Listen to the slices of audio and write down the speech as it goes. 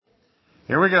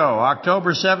Here we go.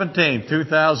 October 17,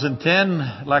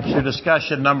 2010, lecture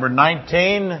discussion number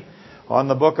 19 on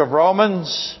the book of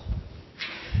Romans.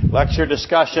 Lecture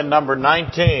discussion number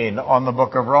 19 on the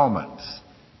book of Romans.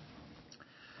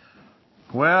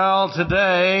 Well,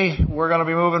 today we're going to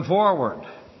be moving forward.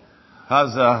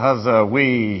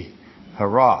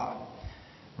 Hurrah.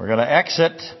 We're going to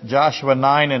exit Joshua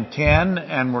 9 and 10,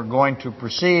 and we're going to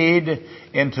proceed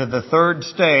into the third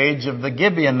stage of the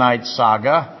Gibeonite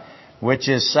saga, which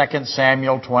is 2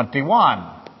 Samuel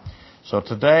 21. So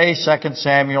today, 2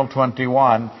 Samuel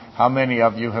 21, how many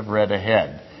of you have read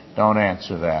ahead? Don't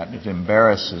answer that. It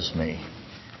embarrasses me.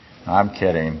 I'm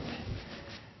kidding.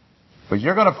 But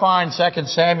you're going to find 2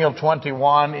 Samuel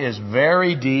 21 is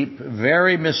very deep,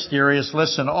 very mysterious.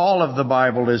 Listen, all of the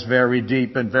Bible is very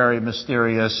deep and very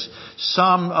mysterious.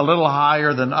 Some a little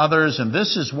higher than others, and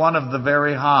this is one of the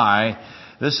very high.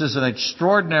 This is an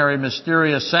extraordinary,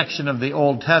 mysterious section of the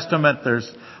Old Testament. There's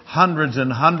hundreds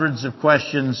and hundreds of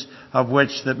questions, of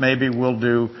which that maybe we'll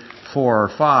do 4 or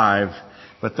 5.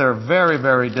 But they're very,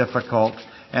 very difficult.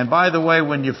 And by the way,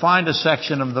 when you find a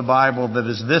section of the Bible that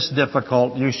is this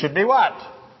difficult, you should be what?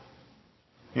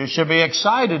 You should be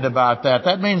excited about that.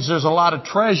 That means there's a lot of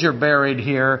treasure buried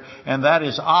here, and that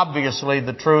is obviously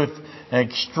the truth. An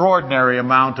extraordinary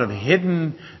amount of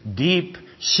hidden, deep,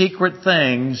 secret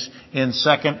things in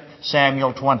 2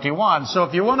 Samuel 21. So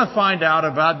if you want to find out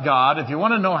about God, if you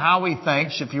want to know how He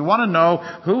thinks, if you want to know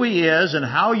who He is and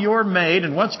how you're made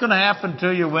and what's going to happen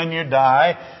to you when you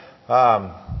die,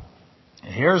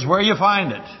 here's where you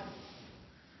find it.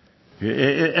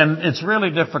 And it's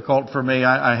really difficult for me.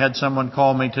 I had someone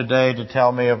call me today to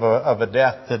tell me of a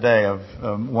death today of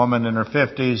a woman in her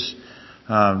 50s,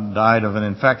 died of an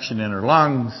infection in her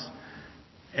lungs.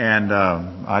 And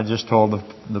I just told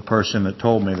the person that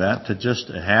told me that to just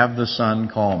have the son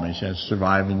call me. She has a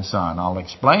surviving son. I'll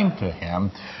explain to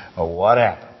him what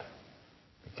happened.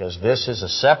 Because this is a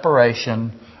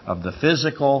separation of the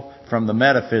physical from the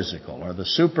metaphysical, or the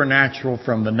supernatural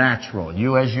from the natural.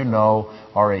 You, as you know,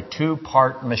 are a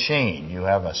 2-part machine. You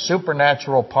have a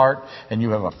supernatural part and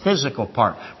you have a physical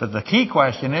part. But the key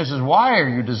question is why are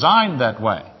you designed that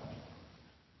way?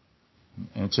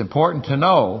 And it's important to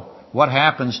know what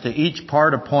happens to each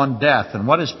part upon death and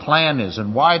what His plan is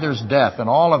and why there's death and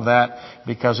all of that,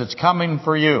 because it's coming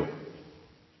for you.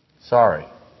 Sorry,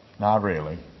 not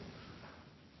really.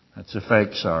 That's a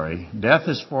fake sorry. Death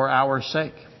is for our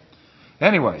sake.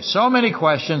 Anyway, so many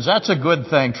questions. That's a good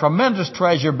thing. Tremendous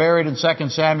treasure buried in 2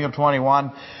 Samuel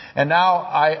 21. And now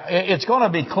it's going to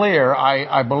be clear,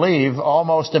 I believe,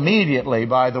 almost immediately,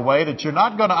 by the way, that you're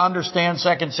not going to understand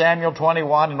 2 Samuel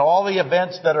 21 and all the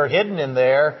events that are hidden in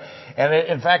there. And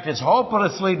in fact, it's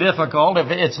hopelessly difficult.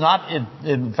 It's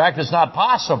not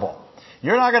possible.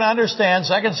 You're not going to understand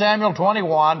 2 Samuel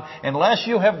 21 unless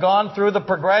you have gone through the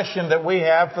progression that we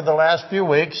have for the last few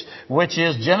weeks, which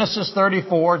is Genesis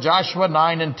 34, Joshua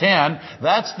 9 and 10.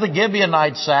 That's the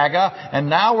Gibeonite saga. And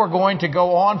now we're going to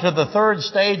go on to the third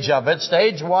stage of it.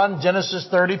 Stage 1, Genesis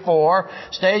 34.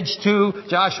 Stage 2,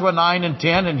 Joshua 9 and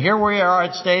 10. And here we are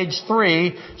at stage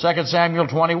 3, 2 Samuel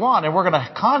 21. And we're going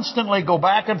to constantly go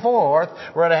back and forth.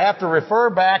 We're going to have to refer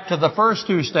back to the first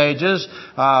 2 stages,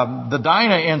 the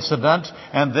Dinah incident,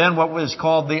 and then what was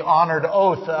called the honored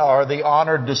oath, or the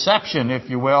honored deception, if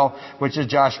you will, which is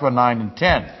Joshua 9 and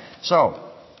 10. So,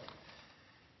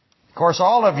 of course,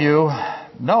 all of you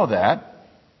know that.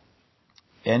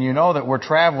 And you know that we're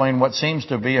traveling what seems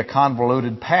to be a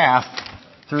convoluted path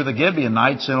through the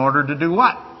Gibeonites in order to do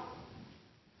what?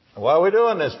 What are we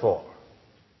doing this for?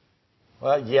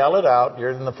 Well, yell it out. You're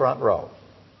in the front row.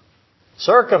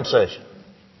 Circumcision.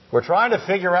 We're trying to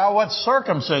figure out what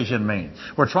circumcision means.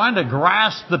 We're trying to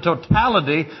grasp the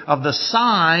totality of the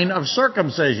sign of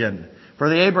circumcision for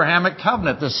the Abrahamic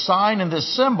covenant. This sign and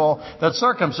this symbol, that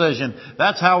circumcision.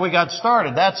 That's how we got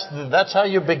started. That's how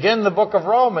you begin the book of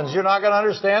Romans. You're not going to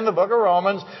understand the book of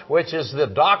Romans, which is the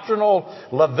doctrinal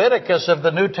Leviticus of the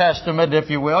New Testament,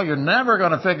 if you will. You're never going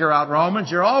to figure out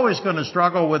Romans. You're always going to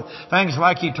struggle with things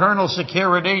like eternal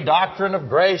security, doctrine of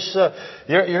grace.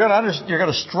 You're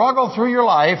going to struggle through your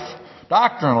life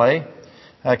doctrinally.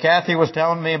 Kathy was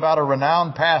telling me about a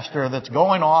renowned pastor that's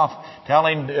going off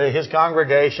telling his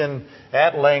congregation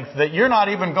at length that you're not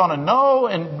even going to know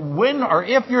and when or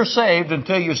if you're saved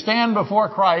until you stand before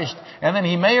Christ, and then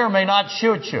He may or may not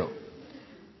shoot you.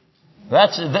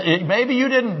 Maybe you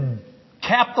didn't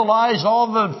capitalize all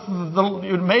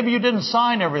maybe you didn't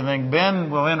sign everything. Ben,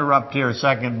 we'll interrupt here a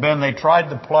second. Ben, they tried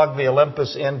to plug the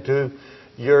Olympus into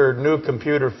your new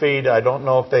computer feed. I don't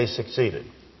know if they succeeded.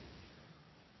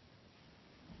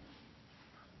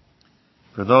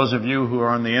 For those of you who are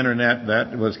on the internet,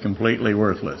 that was completely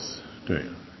worthless to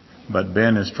you. But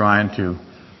Ben is trying to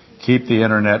keep the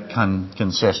internet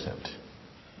consistent.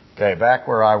 Okay, back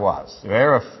where I was.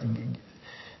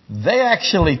 They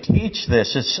actually teach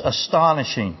this. It's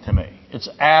astonishing to me. It's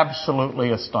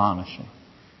absolutely astonishing.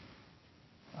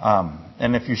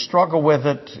 And if you struggle with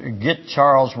it, get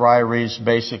Charles Ryrie's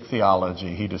Basic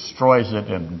Theology. He destroys it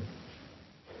in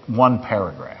one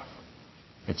paragraph.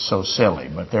 It's so silly.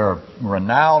 But there are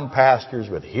renowned pastors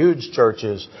with huge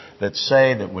churches that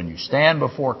say that when you stand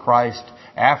before Christ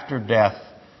after death,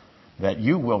 that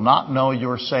you will not know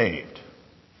you're saved.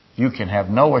 You can have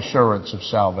no assurance of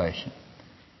salvation.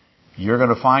 You're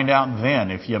going to find out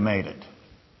then if you made it.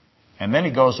 And then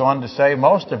he goes on to say,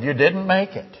 most of you didn't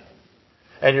make it.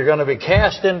 And you're going to be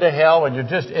cast into hell and you're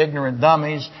just ignorant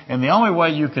dummies. And the only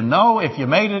way you can know if you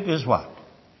made it is what?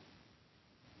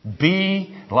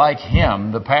 Be like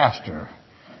him, the pastor.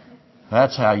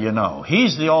 That's how you know.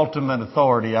 He's the ultimate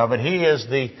authority of it. He is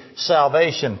the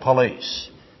salvation police.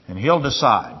 And he'll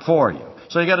decide for you.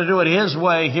 So you got to do it his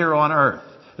way here on earth.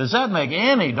 Does that make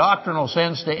any doctrinal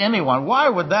sense to anyone? Why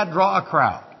would that draw a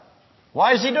crowd?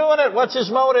 Why is he doing it? What's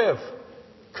his motive?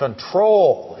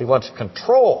 Control. He wants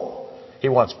control. He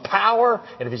wants power.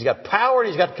 And if he's got power and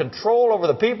he's got control over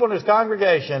the people in his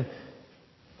congregation,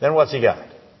 then what's he got?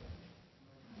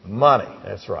 Money.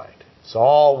 That's right. It's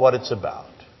all what it's about.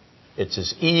 It's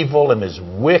as evil and as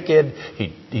wicked.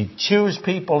 He chews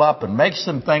people up and makes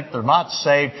them think they're not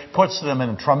saved, puts them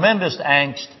in tremendous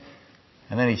angst,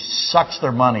 and then he sucks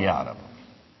their money out of them.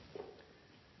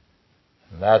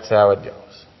 And that's how it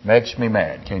goes. Makes me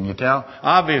mad. Can you tell?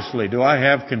 Obviously, do I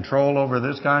have control over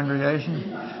this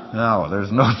congregation? No,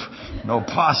 there's no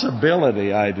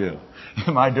possibility I do.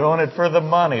 Am I doing it for the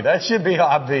money? That should be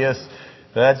obvious.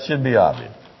 That should be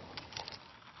obvious.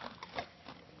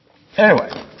 Anyway,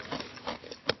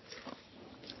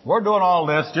 we're doing all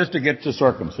this just to get to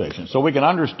circumcision, so we can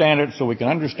understand it, so we can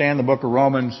understand the book of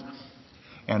Romans.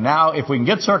 And now, if we can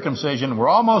get circumcision, we're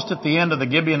almost at the end of the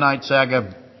Gibeonite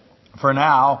saga for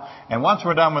now. And once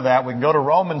we're done with that, we can go to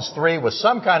Romans 3 with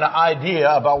some kind of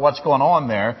idea about what's going on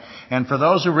there. And for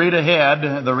those who read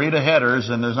ahead, the read-aheaders,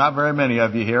 and there's not very many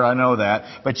of you here, I know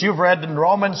that. But you've read in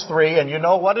Romans 3, and you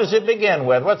know, what does it begin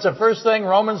with? What's the first thing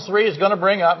Romans 3 is going to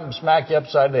bring up and smack you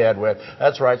upside the head with?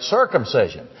 That's right,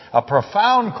 circumcision. A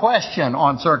profound question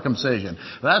on circumcision.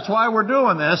 That's why we're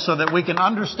doing this, so that we can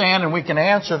understand and we can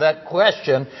answer that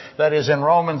question that is in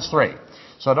Romans 3.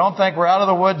 So don't think we're out of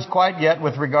the woods quite yet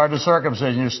with regard to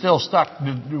circumcision. You're still stuck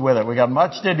with it. We got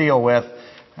much to deal with,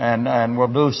 and we'll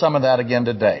do some of that again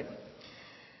today.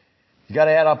 You got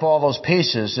to add up all those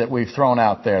pieces that we've thrown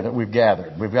out there, that we've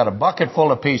gathered. We've got a bucket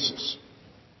full of pieces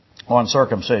on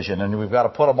circumcision, and we've got to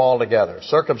put them all together.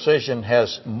 Circumcision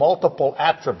has multiple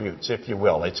attributes, if you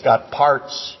will. It's got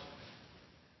parts.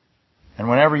 And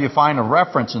whenever you find a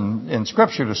reference in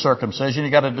Scripture to circumcision,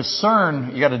 you got to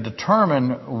discern, you got to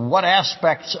determine what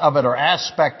aspects of it or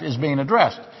aspect is being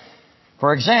addressed.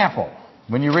 For example,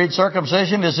 when you read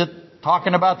circumcision, is it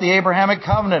talking about the Abrahamic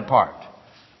covenant part?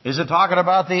 Is it talking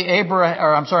about the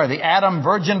Adam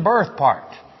virgin birth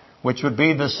part, which would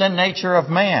be the sin nature of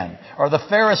man, or the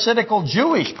Pharisaical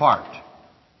Jewish part?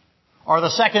 Or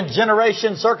the second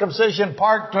generation circumcision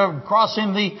part of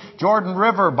crossing the Jordan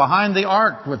River behind the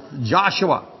ark with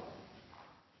Joshua?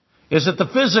 Is it the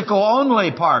physical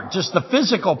only part, just the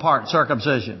physical part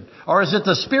circumcision? Or is it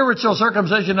the spiritual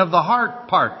circumcision of the heart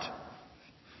part?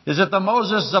 Is it the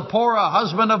Moses Zipporah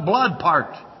husband of blood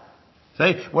part?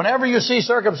 See, whenever you see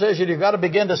circumcision, you've got to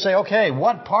begin to say, okay,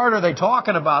 what part are they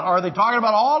talking about? Are they talking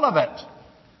about all of it?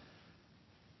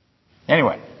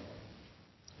 Anyway.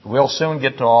 We'll soon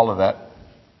get to all of that.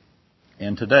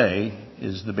 And today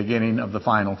is the beginning of the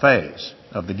final phase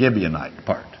of the Gibeonite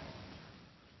part.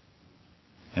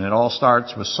 And it all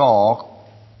starts with Saul.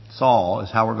 Saul is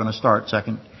how we're going to start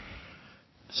 2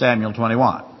 Samuel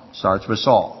 21. Starts with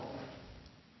Saul.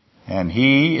 And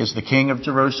he is the king of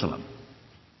Jerusalem.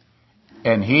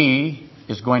 And he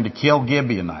is going to kill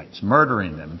Gibeonites,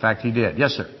 murdering them. In fact, he did.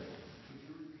 Yes, sir.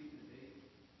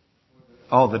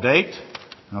 Oh, the date?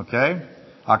 Okay.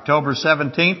 October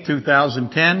 17th,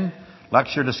 2010,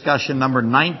 lecture discussion number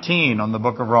 19 on the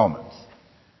book of Romans.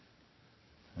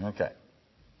 Okay.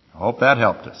 I hope that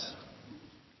helped us.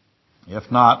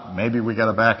 If not, maybe we got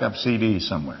a backup CD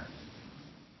somewhere.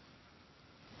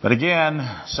 But again,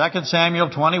 2 Samuel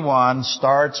 21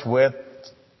 starts with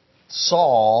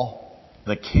Saul,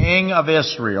 the king of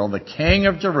Israel, the king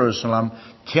of Jerusalem,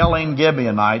 killing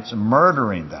Gibeonites,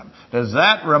 murdering them. Does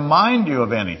that remind you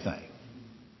of anything?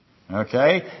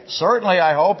 Okay. Certainly,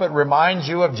 I hope it reminds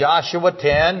you of Joshua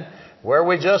 10, where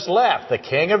we just left, the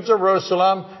king of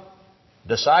Jerusalem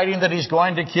deciding that he's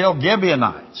going to kill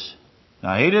Gibeonites.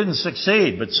 Now, he didn't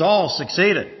succeed, but Saul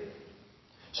succeeded.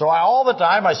 So all the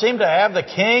time I seem to have the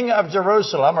king of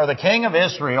Jerusalem, or the king of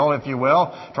Israel, if you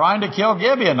will, trying to kill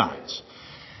Gibeonites.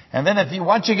 And then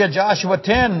once you get Joshua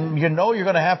 10, you know you're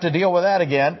going to have to deal with that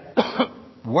again.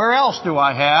 Where else do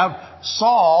I have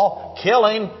Saul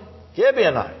killing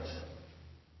Gibeonites?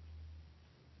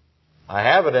 I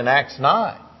have it in Acts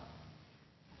 9.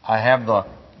 I have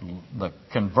the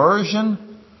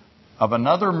conversion of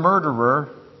another murderer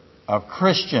of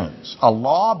Christians, a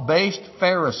law-based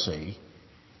Pharisee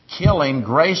killing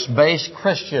grace-based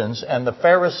Christians, and the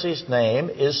Pharisee's name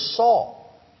is Saul.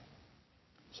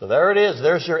 So there it is.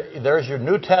 There's your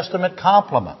New Testament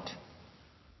complement.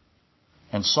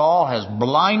 And Saul has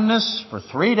blindness for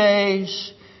 3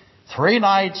 days, 3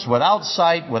 nights, without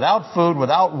sight, without food,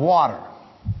 without water.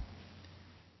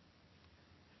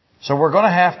 So we're going to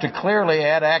have to clearly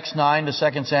add Acts 9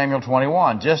 to 2 Samuel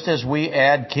 21, just as we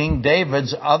add King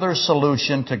David's other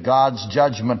solution to God's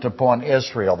judgment upon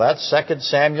Israel. That's 2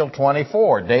 Samuel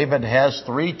 24. David has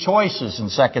 3 choices in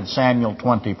 2 Samuel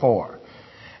 24.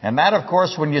 And that, of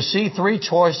course, when you see 3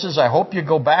 choices, I hope you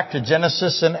go back to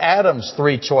Genesis and Adam's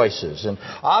 3 choices. And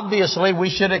obviously,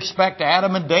 we should expect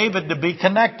Adam and David to be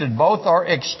connected. Both are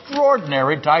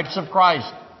extraordinary types of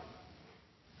Christ.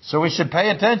 So we should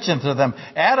pay attention to them.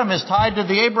 Adam is tied to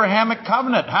the Abrahamic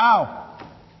covenant. How?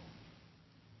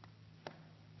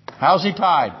 How's he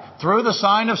tied? Through the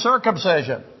sign of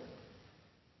circumcision.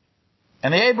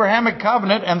 And the Abrahamic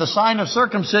covenant and the sign of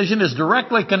circumcision is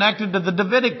directly connected to the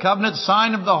Davidic covenant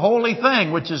sign of the holy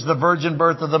thing, which is the virgin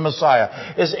birth of the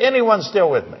Messiah. Is anyone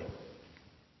still with me?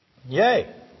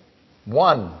 Yay.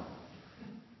 1.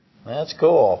 That's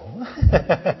cool.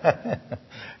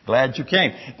 Glad you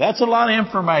came. That's a lot of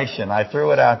information. I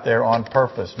threw it out there on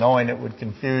purpose, knowing it would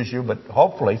confuse you, but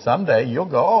hopefully someday you'll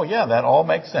go, oh yeah, that all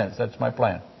makes sense. That's my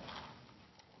plan.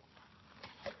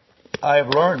 I have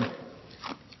learned.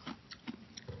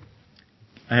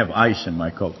 I have ice in my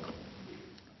Coke.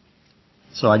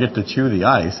 So I get to chew the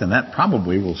ice, and that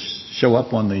probably will show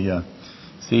up on the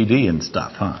CD and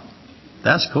stuff, huh?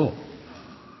 That's cool.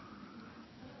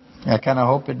 I kind of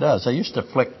hope it does. I used to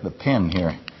flick the pin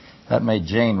here. That made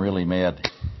Jane really mad.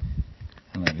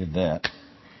 And I did that.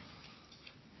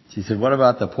 She said, what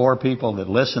about the poor people that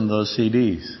listen to those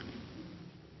CDs?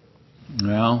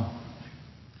 Well,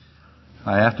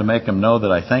 I have to make them know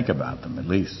that I think about them, at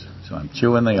least. So I'm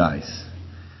chewing the ice.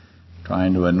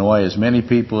 Trying to annoy as many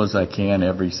people as I can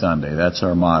every Sunday. That's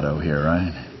our motto here,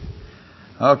 right?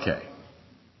 Okay.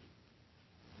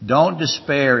 Don't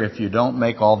despair if you don't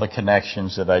make all the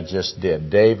connections that I just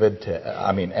did.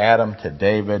 Adam to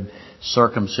David,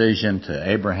 circumcision to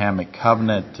Abrahamic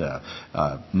covenant,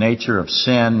 nature of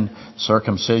sin,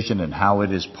 circumcision and how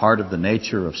it is part of the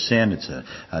nature of sin. It's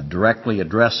directly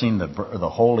addressing the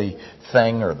holy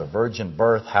thing or the virgin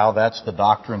birth, how that's the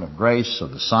doctrine of grace. So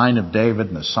the sign of David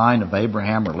and the sign of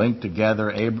Abraham are linked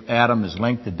together. Adam is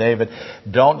linked to David.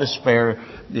 Don't despair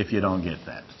if you don't get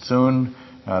that. Soon,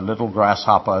 little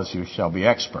grasshoppers, you shall be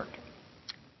expert.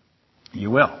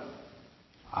 You will.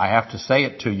 I have to say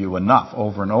it to you enough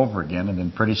over and over again, and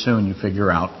then pretty soon you figure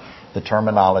out the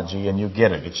terminology and you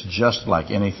get it. It's just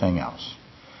like anything else.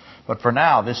 But for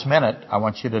now, this minute, I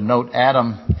want you to note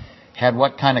Adam had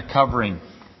what kind of covering?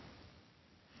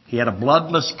 He had a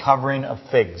bloodless covering of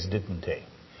figs, didn't he?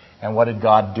 And what did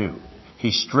God do?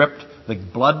 He stripped the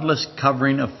bloodless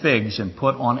covering of figs and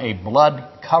put on a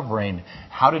blood covering.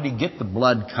 How did he get the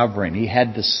blood covering? He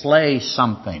had to slay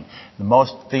something.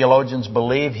 Most theologians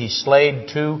believe he slayed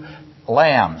 2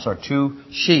 lambs or 2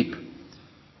 sheep.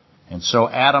 And so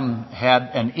Adam had,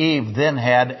 and Eve then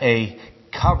had a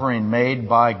covering made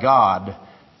by God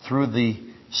through the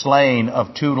slaying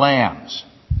of 2 lambs.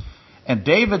 And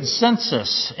David's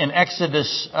census in in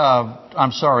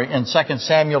 2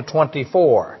 Samuel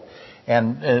 24.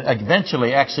 And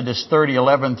eventually Exodus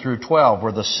 30:11 through 12,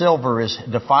 where the silver is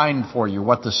defined for you,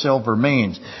 what the silver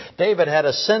means. David had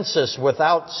a census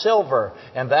without silver,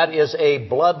 and that is a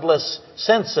bloodless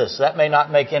census. That may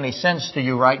not make any sense to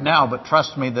you right now, but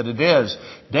trust me that it is.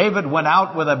 David went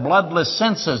out with a bloodless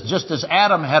census, just as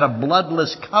Adam had a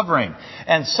bloodless covering.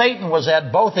 And Satan was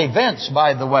at both events,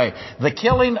 by the way. The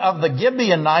killing of the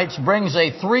Gibeonites brings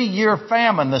a 3-year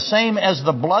famine, the same as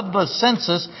the bloodless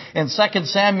census in 2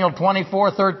 Samuel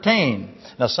 24:13.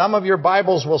 Now, some of your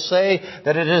Bibles will say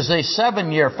that it is a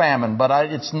 7-year famine, but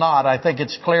it's not. I think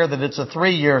it's clear that it's a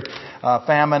 3-year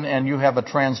famine, and you have a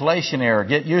translation error.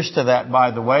 Get used to that,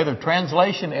 by the way. There are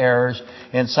translation errors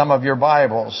in some of your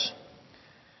Bibles.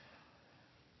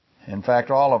 In fact,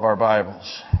 all of our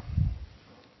Bibles.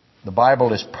 The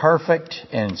Bible is perfect,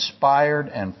 inspired,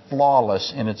 and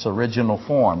flawless in its original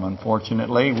form.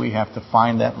 Unfortunately, we have to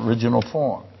find that original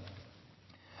form.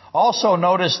 Also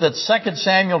notice that 2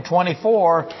 Samuel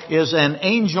 24 is an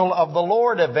angel of the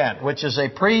Lord event, which is a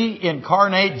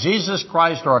pre-incarnate Jesus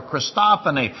Christ, or a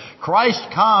Christophany. Christ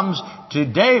comes to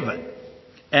David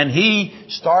and he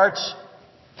starts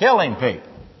killing people.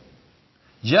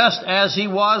 Just as he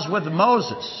was with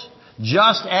Moses.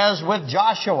 Just as with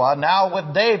Joshua, now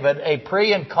with David, a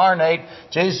pre-incarnate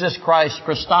Jesus Christ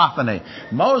Christophany.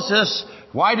 Moses,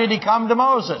 why did he come to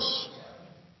Moses?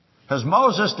 Because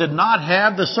Moses did not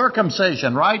have the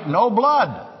circumcision, right? No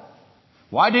blood.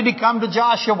 Why did he come to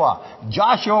Joshua?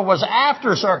 Joshua was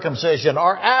after circumcision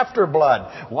or after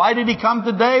blood. Why did he come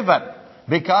to David?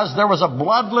 Because there was a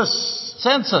bloodless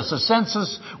census, a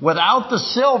census without the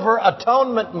silver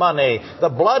atonement money, the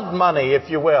blood money,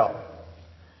 if you will.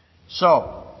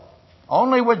 So,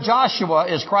 only with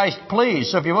Joshua is Christ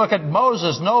pleased. So if you look at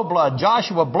Moses, no blood.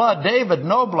 Joshua, blood. David,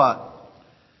 no blood.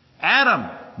 Adam,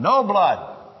 no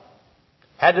blood.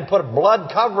 Had to put a blood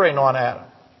covering on Adam.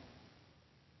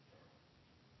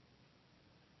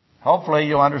 Hopefully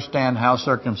you'll understand how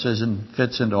circumcision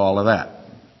fits into all of that.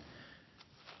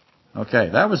 Okay,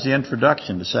 that was the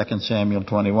introduction to 2 Samuel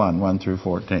 21, 1 through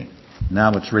 14.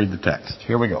 Now let's read the text.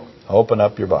 Here we go. Open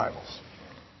up your Bibles.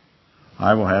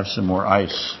 I will have some more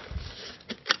ice.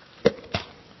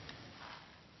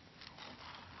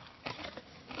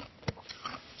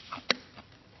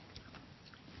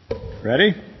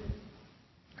 Ready?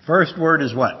 First word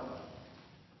is what?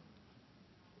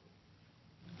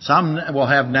 Some will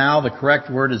have now. The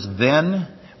correct word is then,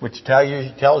 which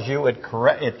tells you it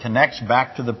connects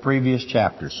back to the previous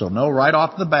chapter. So know right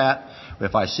off the bat,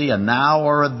 if I see a now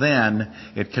or a then,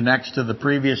 it connects to the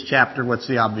previous chapter. What's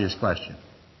the obvious question?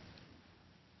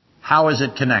 How is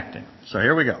it connecting? So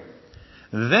here we go.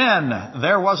 Then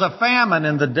there was a famine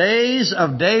in the days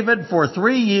of David for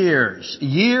 3 years,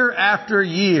 year after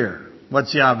year.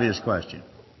 What's the obvious question?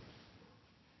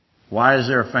 Why is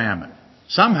there a famine?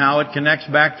 Somehow it connects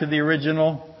back to the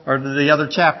original, or to the other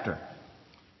chapter.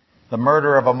 The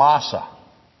murder of Amasa.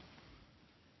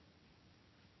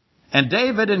 And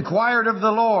David inquired of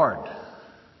the Lord.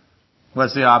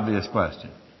 What's the obvious question?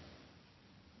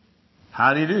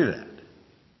 How do you do that?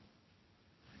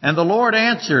 And the Lord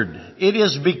answered, it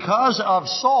is because of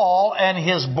Saul and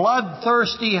his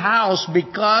bloodthirsty house,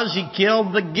 because he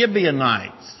killed the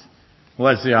Gibeonites.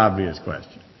 What's the obvious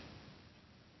question?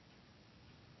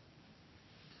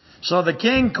 So the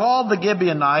king called the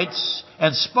Gibeonites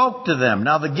and spoke to them.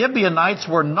 Now the Gibeonites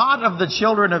were not of the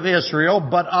children of Israel,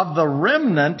 but of the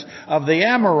remnant of the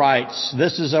Amorites.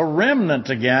 This is a remnant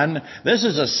again. This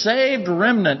is a saved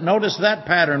remnant. Notice that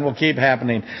pattern will keep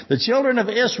happening. The children of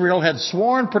Israel had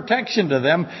sworn protection to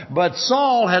them, but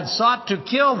Saul had sought to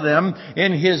kill them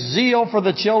in his zeal for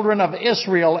the children of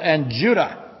Israel and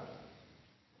Judah.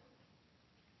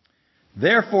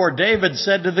 Therefore David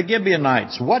said to the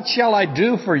Gibeonites, what shall I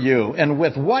do for you, and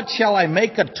with what shall I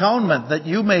make atonement, that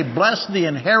you may bless the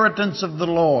inheritance of the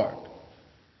Lord?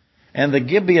 And the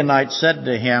Gibeonites said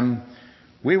to him,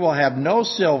 we will have no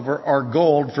silver or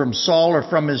gold from Saul or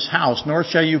from his house, nor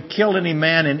shall you kill any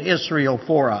man in Israel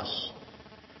for us.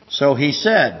 So he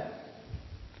said,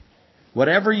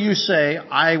 whatever you say,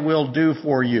 I will do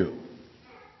for you.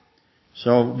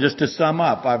 So just to sum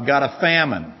up, I've got a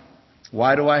famine.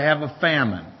 Why do I have a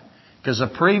famine? Because a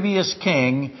previous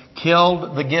king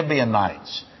killed the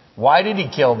Gibeonites. Why did he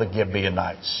kill the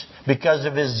Gibeonites? Because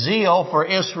of his zeal for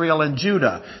Israel and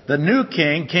Judah. The new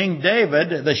king, King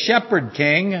David, the shepherd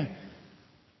king,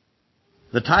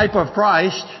 the type of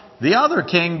Christ. The other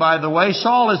king, by the way,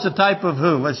 Saul, is the type of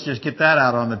who? Let's just get that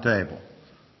out on the table.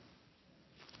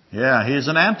 Yeah, he's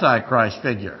an antichrist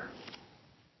figure.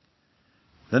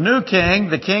 The new king,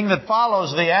 the king that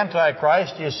follows the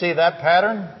Antichrist, do you see that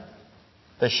pattern?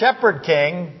 The shepherd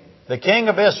king, the king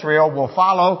of Israel, will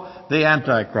follow the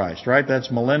Antichrist, right? That's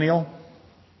millennial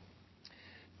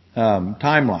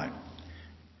timeline.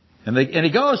 And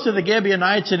he goes to the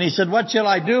Gibeonites and he said, what shall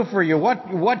I do for you?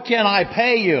 What can I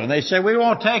pay you? And they say, we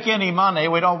won't take any money.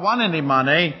 We don't want any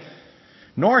money.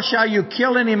 Nor shall you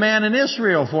kill any man in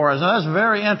Israel for us. Now, that's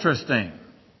very interesting.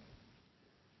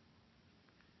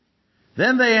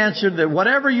 Then they answered that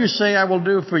whatever you say I will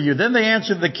do for you. Then they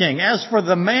answered the king, as for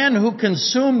the man who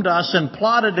consumed us and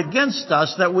plotted against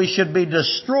us that we should be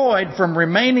destroyed from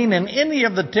remaining in any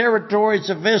of the territories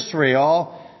of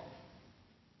Israel,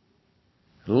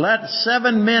 let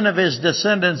 7 men of his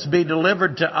descendants be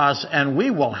delivered to us, and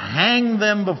we will hang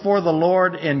them before the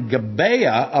Lord in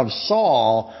Gibeah of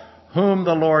Saul, whom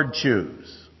the Lord choose.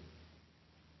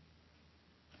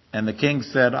 And the king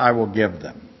said, I will give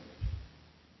them.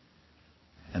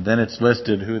 And then it's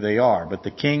listed who they are. But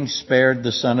the king spared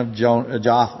the son of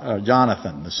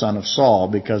Jonathan, the son of Saul,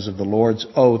 because of the Lord's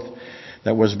oath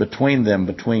that was between them,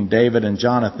 between David and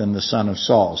Jonathan, the son of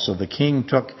Saul. So the king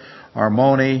took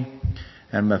Armoni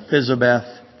and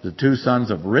Mephisabeth, the two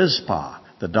sons of Rizpah,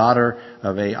 the daughter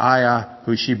of Aiah,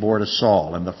 who she bore to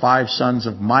Saul, and the 5 sons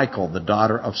of Michal, the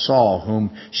daughter of Saul,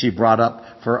 whom she brought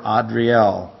up for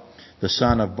Adriel, the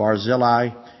son of Barzillai,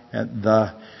 and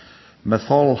the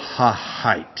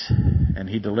Metholahite. And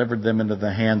he delivered them into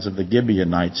the hands of the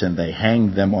Gibeonites, and they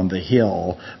hanged them on the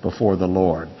hill before the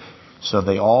Lord. So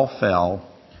they all fell,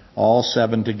 all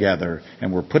 7 together,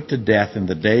 and were put to death in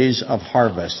the days of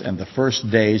harvest and the first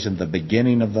days in the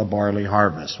beginning of the barley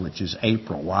harvest, which is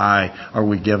April. Why are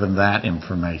we given that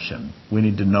information? We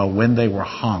need to know when they were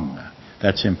hung.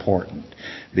 That's important.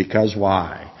 Because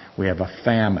why? We have a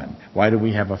famine. Why do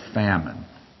we have a famine?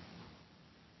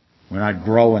 We're not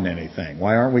growing anything.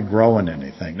 Why aren't we growing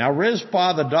anything? Now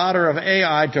Rizpah, the daughter of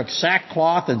Ai, took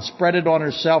sackcloth and spread it on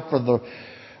herself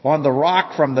on the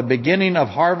rock from the beginning of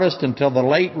harvest until the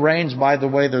late rains. By the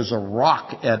way, there's a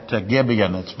rock at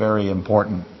Gibeon. It's very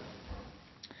important.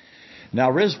 Now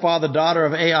Rizpah, the daughter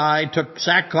of Ai, took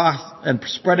sackcloth and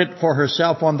spread it for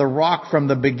herself on the rock from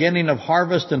the beginning of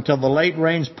harvest until the late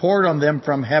rains poured on them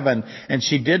from heaven. And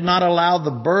she did not allow the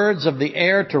birds of the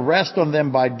air to rest on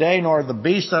them by day, nor the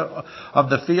beasts of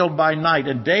the field by night.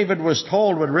 And David was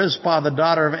told what Rizpah, the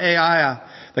daughter of Ai,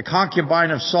 the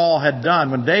concubine of Saul, had done.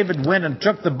 When David went and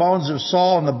took the bones of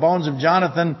Saul and the bones of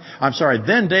Jonathan,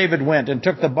 then David went and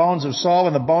took the bones of Saul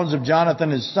and the bones of Jonathan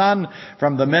his son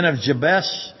from the men of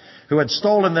Jabesh, who had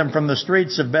stolen them from the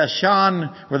streets of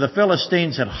Bethshan, where the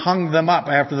Philistines had hung them up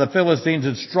after the Philistines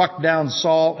had struck down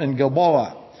Saul in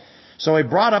Gilboa. So he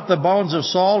brought up the bones of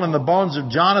Saul and the bones of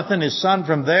Jonathan his son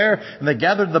from there, and they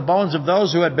gathered the bones of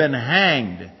those who had been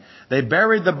hanged. They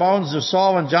buried the bones of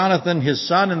Saul and Jonathan his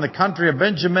son in the country of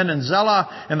Benjamin and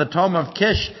Zelah in the tomb of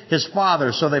Kish his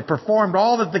father. So they performed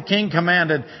all that the king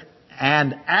commanded.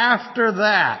 And after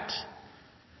that,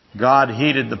 God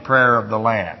heeded the prayer of the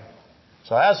land.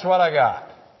 So that's what I got.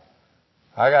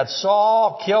 I got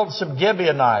Saul killed some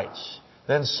Gibeonites.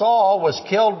 Then Saul was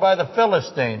killed by the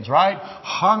Philistines, right?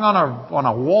 Hung on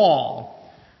a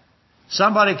wall.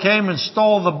 Somebody came and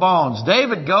stole the bones.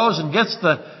 David goes and gets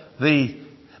the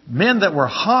men that were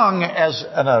hung as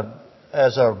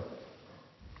a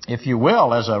if you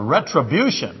will, as a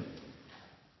retribution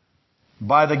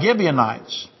by the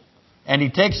Gibeonites. And he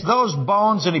takes those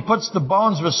bones and he puts the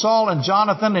bones with Saul and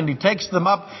Jonathan, and he takes them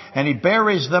up and he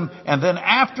buries them. And then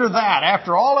after that,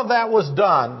 after all of that was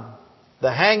done,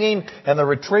 the hanging and the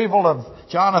retrieval of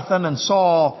Jonathan and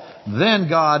Saul, then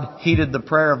God heeded the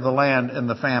prayer of the land and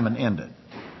the famine ended.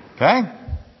 Okay?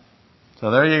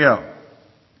 So there you go.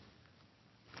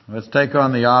 Let's take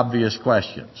on the obvious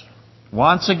questions.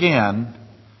 Once again,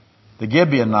 the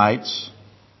Gibeonites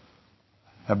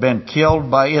have been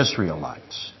killed by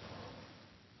Israelites.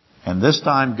 And this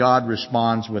time God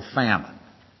responds with famine.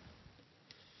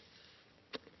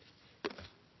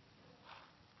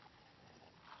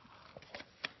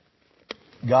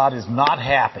 God is not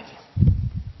happy.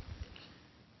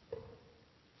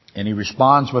 And he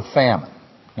responds with famine.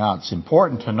 Now it's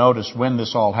important to notice when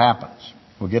this all happens.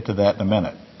 We'll get to that in a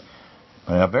minute.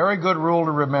 But a very good rule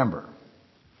to remember.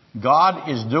 God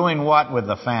is doing what with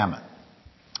the famine?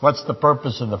 What's the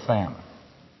purpose of the famine?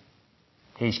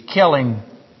 He's killing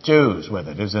Jews with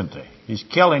it, isn't he? He's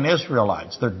killing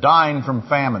Israelites. They're dying from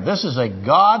famine. This is a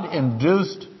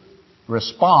God-induced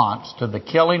response to the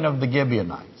killing of the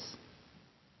Gibeonites.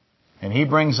 And he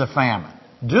brings a famine.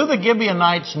 Do the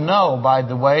Gibeonites know, by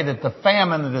the way, that the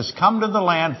famine that has come to the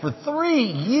land for 3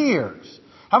 years?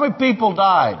 How many people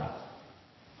died?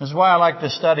 This is why I like to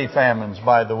study famines,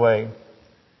 by the way.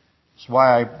 It's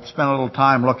why I spent a little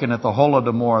time looking at the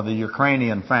Holodomor, the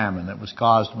Ukrainian famine that was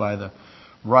caused by the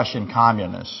Russian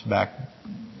communists back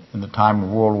in the time of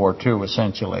World War II,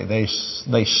 essentially.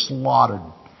 They slaughtered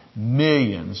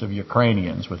millions of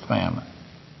Ukrainians with famine.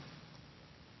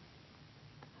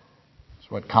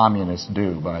 It's what communists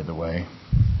do, by the way.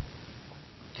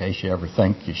 In case you ever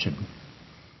think you should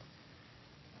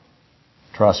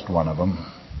trust one of them.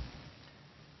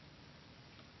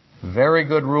 Very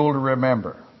good rule to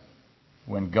remember.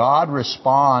 When God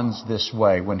responds this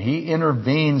way, when he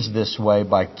intervenes this way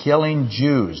by killing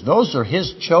Jews, those are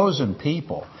his chosen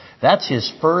people. That's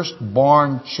his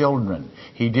firstborn children.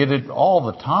 He did it all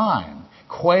the time.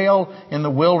 Quail in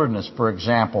the wilderness, for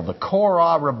example, the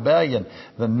Korah rebellion,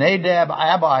 the Nadab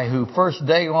Abihu first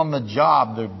day on the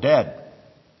job, they're dead.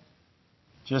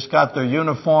 just got their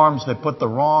uniforms. They put the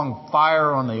wrong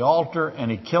fire on the altar, and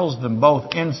He kills them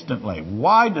both instantly.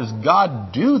 Why does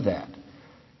God do that?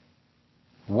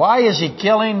 Why is He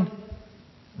killing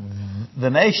the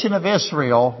nation of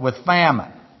Israel with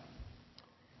famine?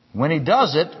 When He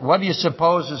does it, what do you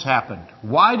suppose has happened?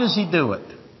 Why does He do it?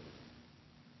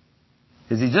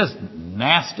 Is He just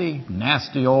nasty,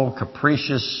 nasty old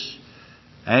capricious,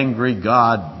 angry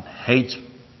God, hates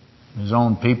His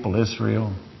own people,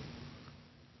 Israel?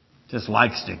 Just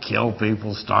likes to kill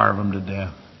people, starve them to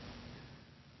death.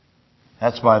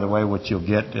 That's, by the way, what you'll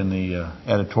get in the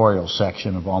editorial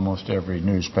section of almost every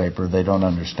newspaper. They don't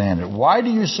understand it. Why do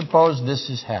you suppose this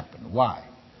has happened? Why?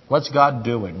 What's God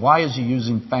doing? Why is He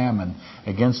using famine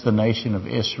against the nation of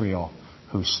Israel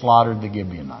who slaughtered the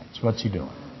Gibeonites? What's He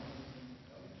doing?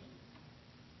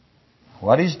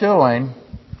 What He's doing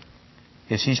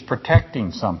is He's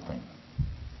protecting something.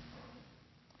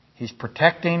 He's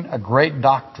protecting a great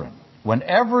doctrine.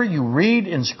 Whenever you read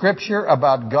in Scripture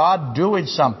about God doing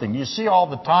something, you see all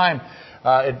the time,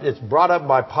 it's brought up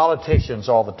by politicians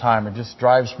all the time. It just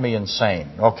drives me insane.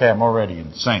 Okay, I'm already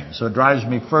insane, so it drives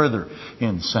me further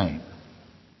insane.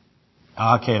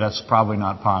 Okay, that's probably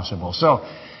not possible. So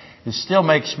it still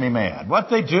makes me mad.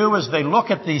 What they do is they look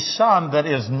at the son that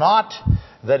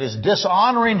is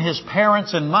dishonoring his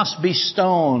parents and must be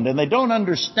stoned. And they don't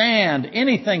understand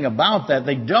anything about that.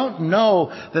 They don't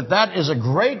know that that is a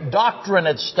great doctrine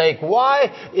at stake.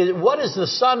 What is the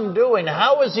son doing?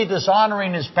 How is he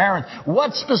dishonoring his parents?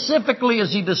 What specifically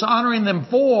is he dishonoring them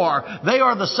for? They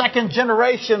are the second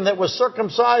generation that was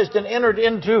circumcised and entered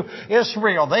into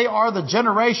Israel. They are the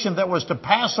generation that was to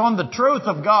pass on the truth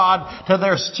of God to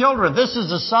their children. This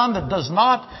is a son that does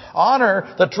not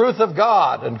honor the truth of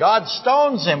God. And God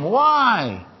stones him.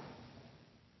 Why?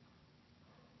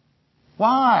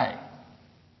 Why?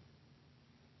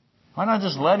 Why not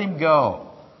just let him go?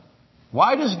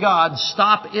 Why does God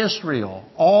stop Israel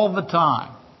all the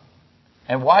time?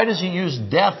 And why does He use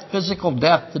death, physical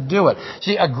death, to do it?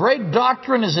 See, a great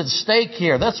doctrine is at stake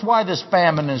here. That's why this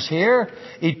famine is here.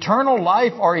 Eternal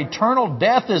life or eternal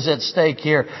death is at stake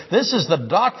here. This is the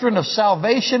doctrine of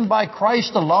salvation by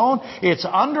Christ alone. It's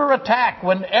under attack.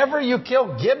 Whenever you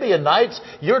kill Gibeonites,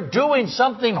 you're doing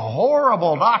something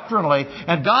horrible doctrinally,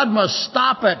 and God must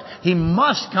stop it. He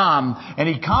must come, and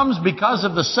He comes because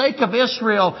of the sake of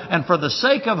Israel and for the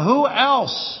sake of who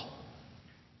else?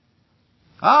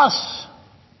 Us.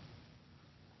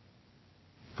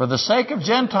 For the sake of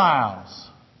Gentiles.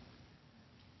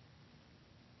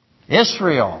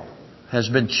 Israel has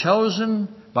been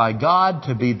chosen by God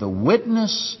to be the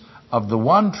witness of the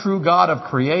one true God of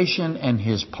creation and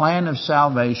His plan of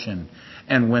salvation.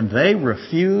 And when they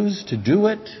refuse to do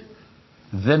it,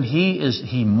 then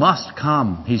He must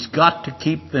come. He's got to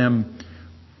keep them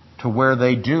to where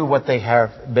they do what they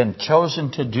have been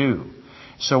chosen to do.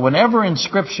 So whenever in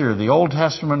Scripture, the Old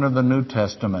Testament or the New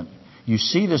Testament, you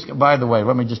see this. By the way,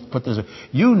 let me just put this.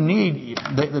 You need.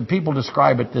 The people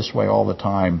describe it this way all the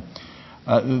time.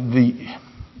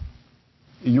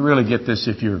 You really get this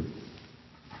if you're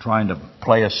trying to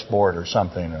play a sport or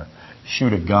something or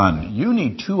shoot a gun. You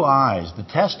need two eyes. The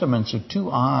Testaments are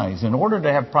two eyes. In order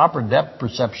to have proper depth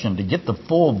perception, to get the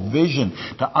full vision,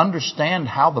 to understand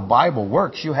how the Bible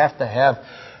works, you have to have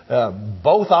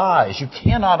both eyes. You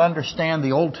cannot understand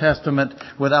the Old Testament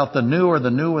without the New or the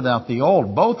New without the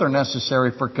Old. Both are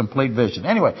necessary for complete vision.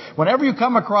 Anyway, whenever you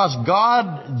come across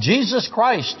God, Jesus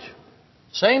Christ,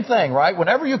 same thing, right?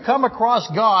 Whenever you come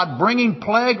across God bringing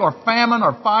plague or famine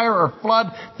or fire or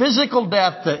flood, physical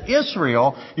death to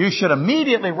Israel, you should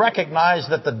immediately recognize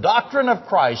that the doctrine of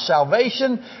Christ,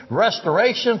 salvation,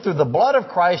 restoration through the blood of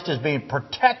Christ, is being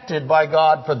protected by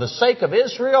God for the sake of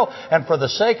Israel and for the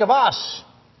sake of us.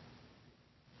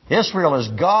 Israel is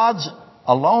God's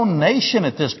alone nation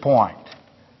at this point.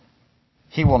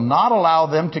 He will not allow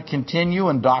them to continue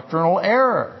in doctrinal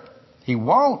error. He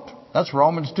won't. That's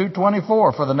Romans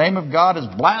 2:24. For the name of God is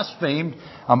blasphemed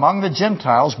among the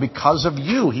Gentiles because of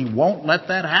you. He won't let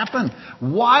that happen.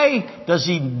 Why does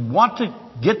He want to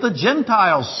get the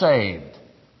Gentiles saved?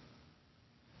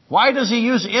 Why does He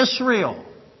use Israel?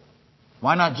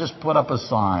 Why not just put up a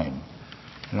sign?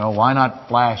 Why not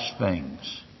flash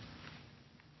things?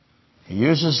 He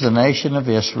uses the nation of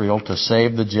Israel to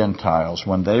save the Gentiles.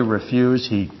 When they refuse,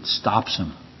 He stops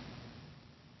them.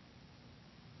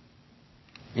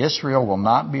 Israel will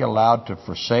not be allowed to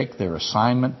forsake their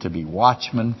assignment to be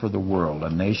watchmen for the world,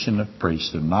 a nation of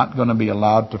priests. They're not going to be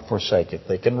allowed to forsake it.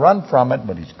 They can run from it,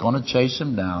 but He's going to chase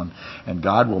them down, and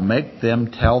God will make them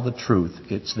tell the truth.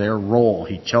 It's their role.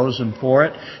 He chose them for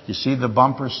it. You see the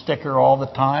bumper sticker all the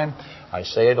time. I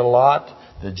say it a lot.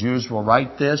 The Jews will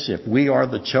write this: if we are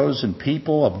the chosen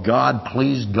people of God,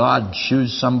 please God,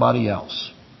 choose somebody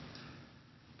else.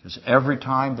 Because every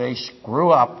time they screw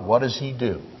up, what does He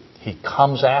do? He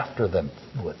comes after them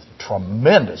with a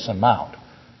tremendous amount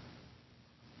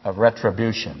of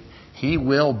retribution. He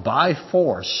will, by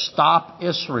force, stop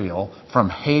Israel from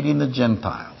hating the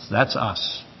Gentiles. That's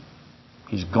us.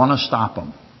 He's going to stop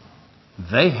them.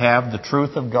 They have the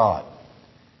truth of God.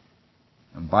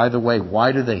 And by the way,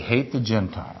 why do they hate the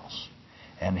Gentiles?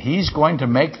 And He's going to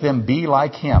make them be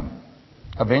like Him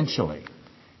eventually.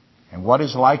 And what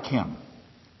is like Him?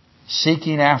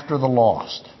 Seeking after the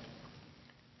lost.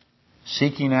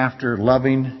 Seeking after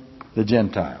loving the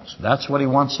Gentiles. That's what He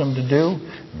wants them to do.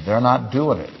 They're not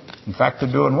doing it. In fact,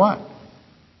 they're doing what?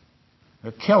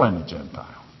 They're killing the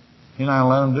Gentile. He's not going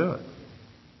to let them do it.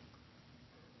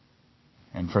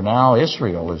 And for now,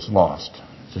 Israel is lost.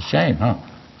 It's a shame, huh?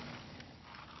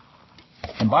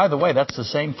 And by the way, that's the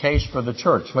same case for the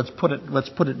church. Let's put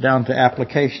it down to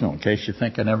applicational, in case you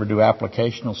think I never do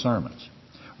applicational sermons.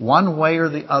 One way or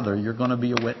the other, you're going to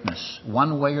be a witness.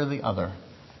 One way or the other.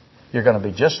 You're going to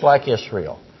be just like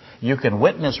Israel. You can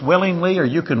witness willingly or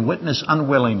you can witness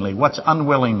unwillingly. What's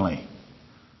unwillingly?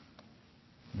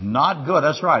 Not good.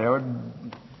 That's right.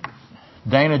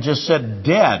 Dana just said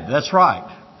dead. That's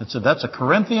right. That's a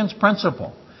Corinthians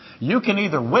principle. You can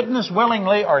either witness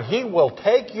willingly or He will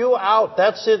take you out.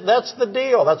 That's it. That's the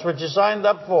deal. That's what you signed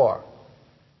up for.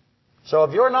 So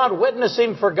if you're not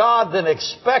witnessing for God, then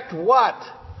expect what?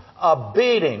 A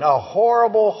beating. A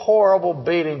horrible, horrible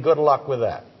beating. Good luck with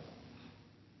that.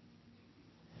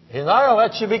 He's not going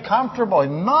to let you be comfortable.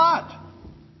 He's not.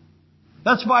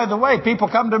 That's, by the way, people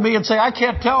come to me and say, I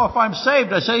can't tell if I'm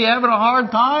saved. I say, you having a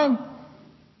hard time?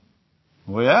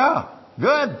 Well, yeah.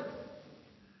 Good.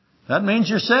 That means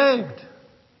you're saved.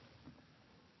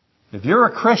 If you're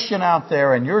a Christian out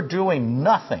there and you're doing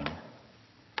nothing,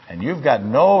 and you've got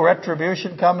no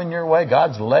retribution coming your way,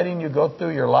 God's letting you go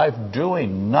through your life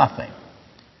doing nothing,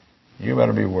 you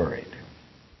better be worried.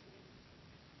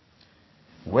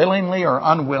 Willingly or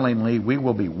unwillingly, we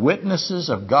will be witnesses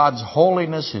of God's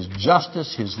holiness, His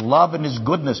justice, His love, and His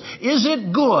goodness. Is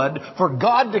it good for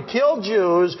God to kill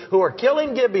Jews who are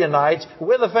killing Gibeonites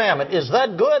with a famine? Is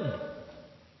that good?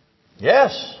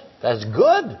 Yes, that's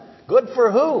good. Good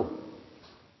for who?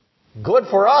 Good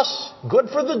for us. Good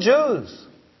for the Jews.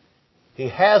 He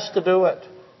has to do it.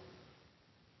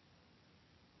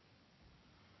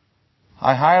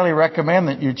 I highly recommend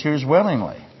that you choose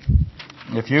willingly.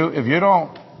 If you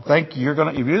don't think you're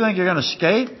going to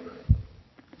escape,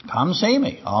 come see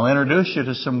me. I'll introduce you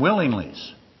to some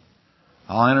willinglies.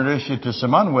 I'll introduce you to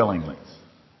some unwillinglies.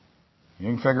 You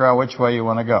can figure out which way you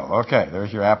want to go. Okay,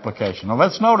 there's your application. Now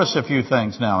let's notice a few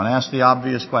things now and ask the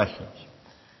obvious questions.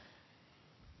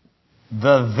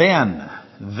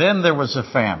 Then there was a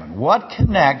famine. What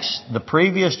connects the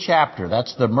previous chapter?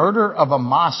 That's the murder of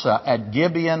Amasa at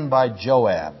Gibeon by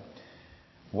Joab.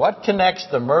 What connects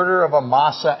the murder of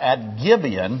Amasa at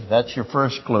Gibeon, that's your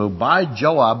first clue, by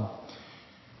Joab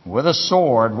with a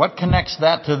sword? What connects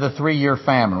that to the 3-year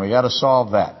famine? We got to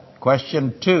solve that.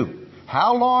 Question 2.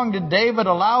 How long did David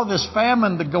allow this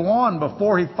famine to go on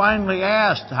before he finally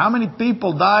asked? How many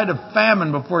people died of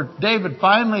famine before David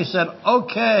finally said,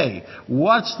 okay,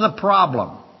 what's the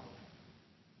problem?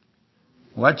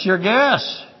 What's your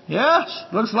guess? Yes,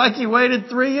 looks like he waited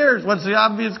 3 years. What's the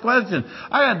obvious question?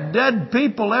 I had dead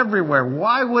people everywhere.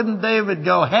 Why wouldn't David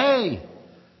go, hey,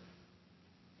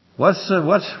 what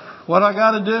I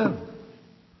got to do?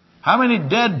 How many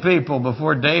dead people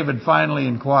before David finally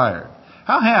inquired?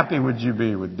 How happy would you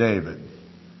be with David?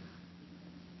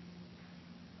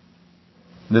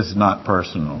 This is not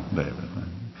personal, David.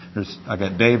 I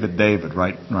got David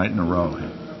right in a row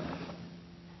here.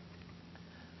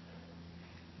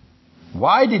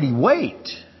 Why did he wait?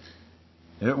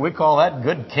 We call that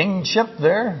good kingship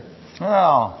there.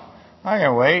 Well, I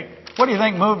can wait. What do you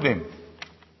think moved him?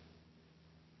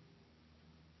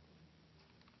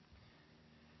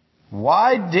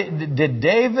 Why did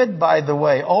David, by the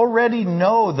way, already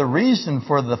know the reason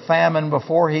for the famine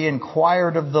before he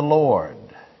inquired of the Lord?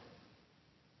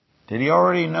 Did he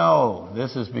already know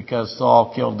this is because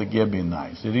Saul killed the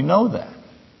Gibeonites? Did he know that?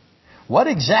 What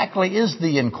exactly is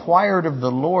the inquired of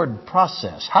the Lord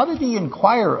process? How did he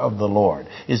inquire of the Lord?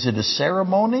 Is it a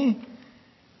ceremony?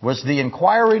 Was the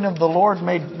inquiring of the Lord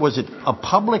was it a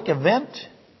public event?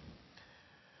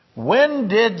 When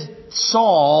did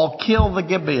Saul kill the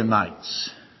Gibeonites?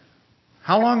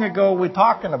 How long ago are we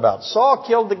talking about? Saul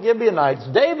killed the Gibeonites.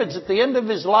 David's at the end of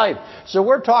his life. So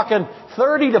we're talking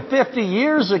 30 to 50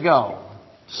 years ago.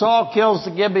 Saul kills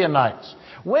the Gibeonites.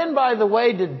 When, by the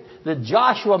way, did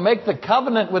Joshua make the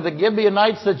covenant with the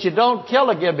Gibeonites that you don't kill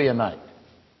a Gibeonite?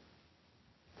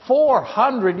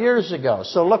 400 years ago.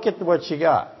 So look at what you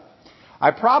got. I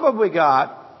probably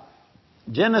got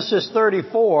Genesis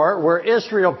 34, where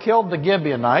Israel killed the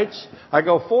Gibeonites. I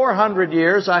go 400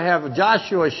 years. I have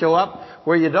Joshua show up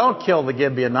where you don't kill the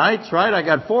Gibeonites, right? I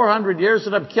got 400 years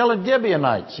that I'm killing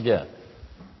Gibeonites again.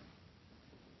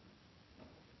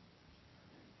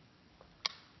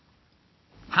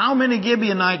 How many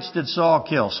Gibeonites did Saul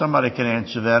kill? Somebody can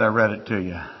answer that. I read it to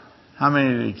you. How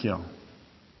many did he kill?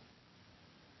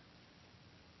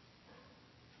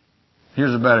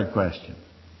 Here's a better question.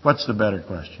 What's the better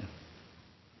question?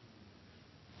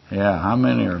 Yeah, how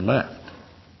many are left?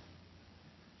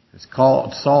 It's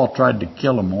called, Saul tried to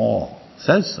kill them all. It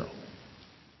says so.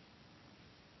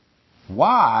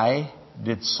 Why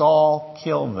did Saul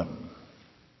kill them?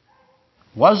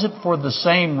 Was it for the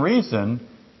same reason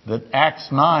that Acts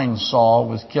 9 Saul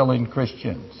was killing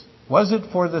Christians? Was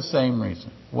it for the same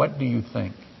reason? What do you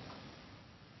think?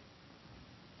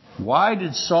 Why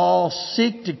did Saul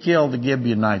seek to kill the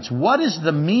Gibeonites? What is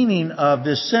the meaning of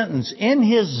this sentence? In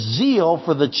his zeal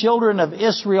for the children of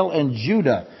Israel and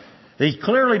Judah. He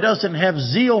clearly doesn't have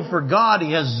zeal for God.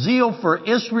 He has zeal for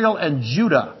Israel and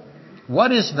Judah.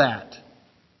 What is that?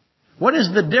 What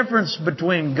is the difference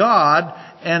between God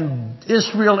and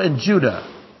Israel and Judah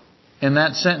in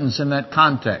that sentence, in that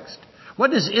context?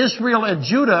 What does Israel and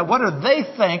Judah, what do they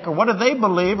think, or what do they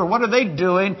believe, or what are they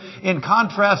doing in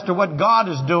contrast to what God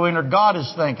is doing or God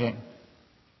is thinking?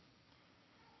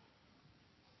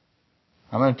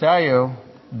 I'm going to tell you,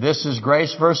 this is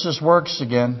grace versus works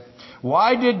again.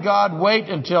 Why did God wait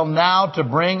until now to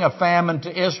bring a famine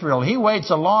to Israel? He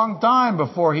waits a long time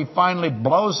before He finally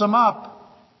blows them up.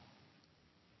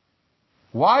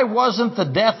 Why wasn't the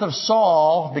death of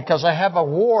Saul? Because I have a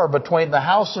war between the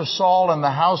house of Saul and the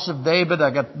house of David.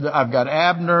 I've got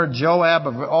Abner, Joab,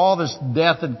 all this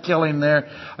death and killing there.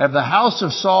 I have the house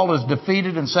of Saul is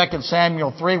defeated in 2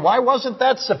 Samuel 3. Why wasn't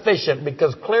that sufficient?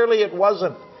 Because clearly it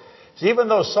wasn't. So even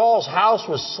though Saul's house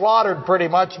was slaughtered pretty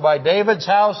much by David's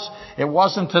house, it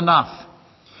wasn't enough.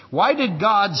 Why did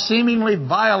God seemingly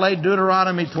violate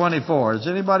Deuteronomy 24? Has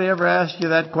anybody ever asked you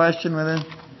that question with him?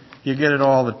 You get it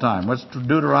all the time. What's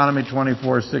Deuteronomy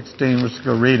 24:16? Let's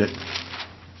go read it.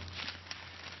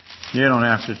 You don't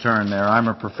have to turn there. I'm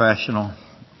a professional.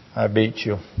 I beat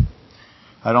you.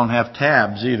 I don't have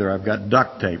tabs either. I've got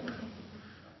duct tape.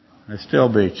 I still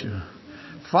beat you.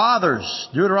 Fathers,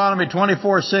 Deuteronomy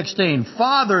 24:16.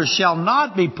 Fathers shall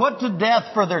not be put to death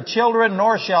for their children,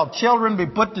 nor shall children be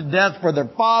put to death for their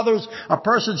fathers. A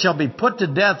person shall be put to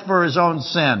death for his own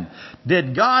sin.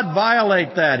 Did God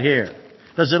violate that here?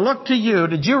 Does it look to you,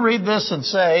 did you read this and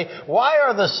say, why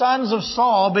are the sons of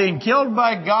Saul being killed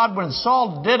by God when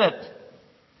Saul did it?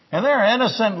 And they're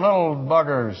innocent little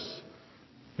buggers.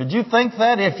 Did you think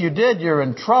that? If you did, you're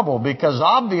in trouble, because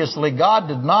obviously God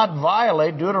did not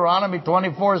violate Deuteronomy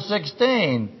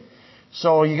 24:16.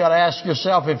 So you got to ask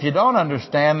yourself, if you don't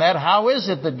understand that, how is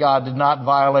it that God did not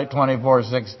violate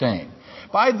 24:16?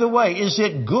 By the way, is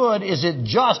it good? Is it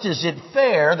just? Is it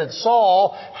fair that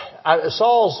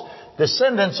Saul's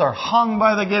descendants are hung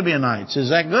by the Gibeonites? Is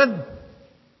that good?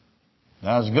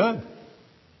 That's good.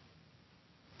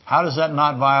 How does that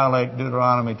not violate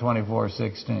Deuteronomy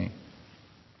 24:16?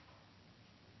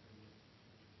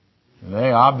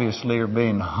 They obviously are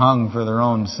being hung for their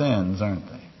own sins, aren't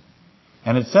they?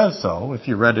 And it says so, if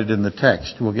you read it in the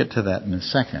text. We'll get to that in a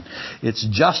second. It's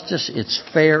justice, it's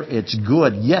fair, it's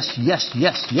good. Yes, yes,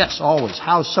 yes, yes, always.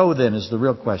 How so then is the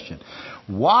real question.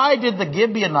 Why did the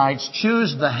Gibeonites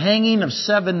choose the hanging of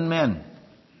 7 men?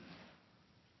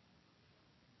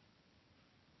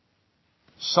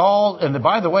 Saul, and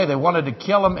by the way, they wanted to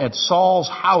kill him at Saul's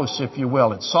house, if you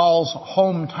will, at Saul's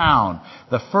hometown.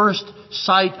 The first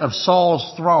site of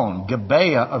Saul's throne,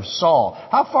 Gibeah of Saul.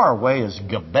 How far away is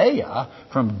Gibeah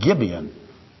from Gibeon?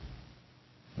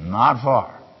 Not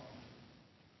far.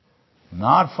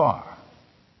 Not far.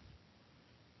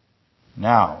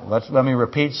 Now, let me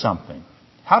repeat something.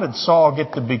 How did Saul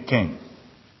get to be king?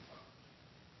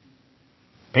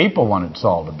 People wanted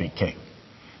Saul to be king.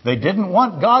 They didn't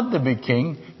want God to be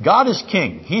king. God is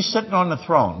king. He's sitting on the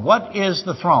throne. What is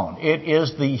the throne? It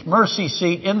is the mercy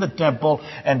seat in the temple,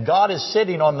 and God is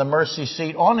sitting on the mercy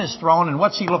seat on His throne. And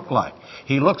what's He look like?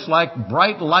 He looks like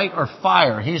bright light or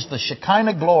fire. He's the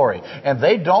Shekinah glory. And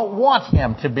they don't want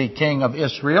Him to be king of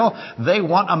Israel. They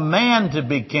want a man to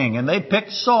be king. And they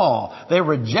picked Saul. They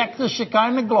reject the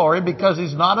Shekinah glory because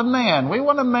he's not a man. We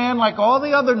want a man like all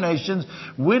the other nations.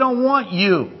 We don't want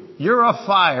you. You're a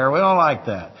fire. We don't like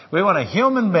that. We want a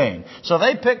human being. So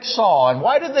they picked Saul. And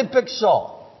why did they pick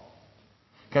Saul?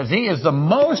 Because he is the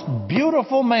most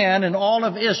beautiful man in all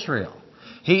of Israel.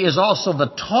 He is also the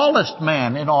tallest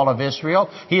man in all of Israel.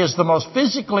 He is the most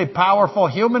physically powerful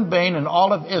human being in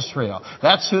all of Israel.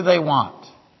 That's who they want.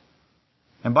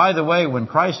 And by the way, when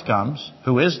Christ comes,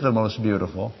 who is the most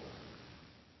beautiful,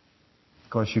 of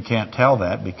course you can't tell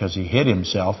that because he hid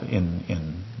himself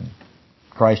in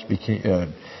Christ.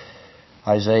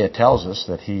 Isaiah tells us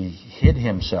that he hid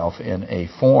himself in a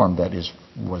form that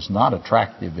was not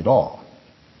attractive at all.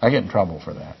 I get in trouble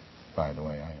for that, by the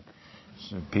way.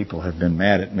 People have been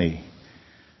mad at me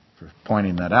for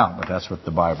pointing that out, but that's what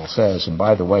the Bible says. And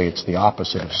by the way, it's the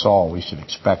opposite of Saul. We should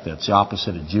expect that. It's the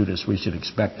opposite of Judas. We should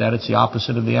expect that. It's the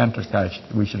opposite of the Antichrist.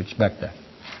 We should expect that.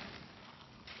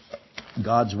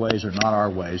 God's ways are not our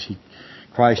ways.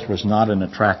 Christ was not an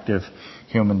attractive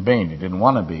human being. He didn't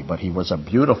want to be, but he was a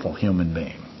beautiful human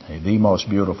being. The most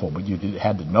beautiful, but you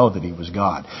had to know that he was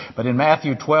God. But in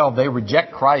Matthew 12, they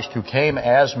reject Christ who came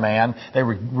as man. They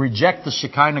reject the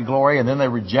Shekinah glory, and then they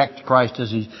reject Christ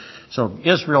as he... So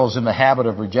Israel is in the habit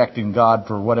of rejecting God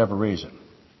for whatever reason.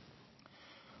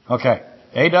 Okay.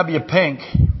 A.W. Pink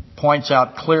points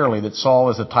out clearly that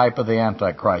Saul is a type of the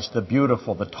Antichrist, the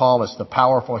beautiful, the tallest, the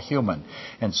powerful human.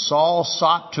 And Saul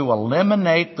sought to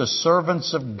eliminate the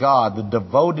servants of God, the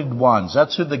devoted ones.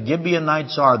 That's who the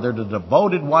Gibeonites are. They're the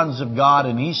devoted ones of God,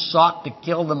 and he sought to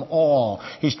kill them all.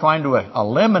 He's trying to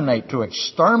eliminate, to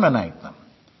exterminate them.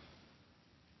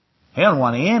 He doesn't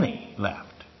want any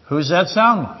left. Who's that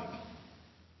sound like?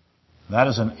 That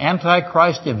is an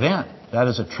Antichrist event. That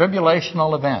is a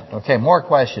tribulational event. Okay, more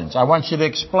questions. I want you to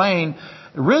explain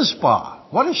Rizpah.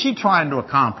 What is she trying to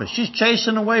accomplish? She's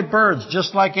chasing away birds,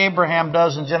 just like Abraham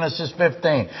does in Genesis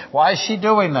 15. Why is she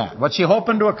doing that? What's she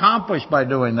hoping to accomplish by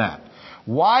doing that?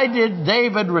 Why did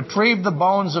David retrieve the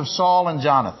bones of Saul and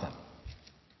Jonathan?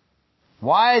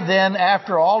 Why then,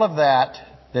 after all of that,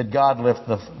 did God lift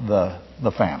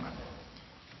the famine?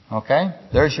 Okay?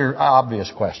 There's your obvious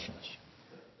questions.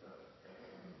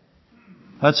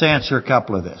 Let's answer a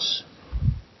couple of this.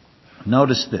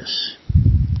 Notice this.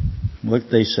 What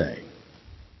they say.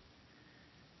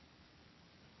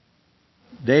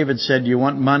 David said, "Do you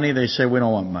want money?" They say, "We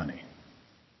don't want money.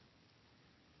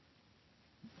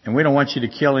 And we don't want you to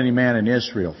kill any man in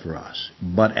Israel for us.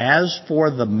 But as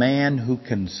for the man who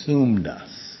consumed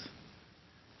us,"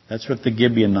 that's what the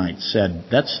Gibeonites said.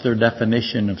 That's their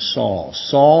definition of Saul.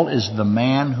 Saul is the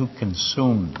man who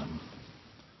consumed them.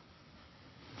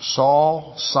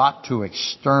 Saul sought to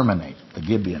exterminate the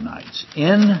Gibeonites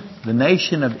in the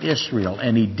nation of Israel,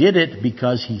 and he did it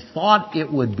because he thought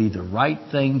it would be the right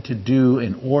thing to do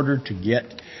in order to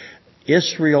get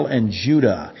Israel and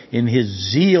Judah. In his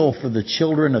zeal for the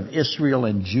children of Israel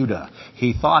and Judah,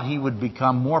 he thought he would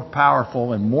become more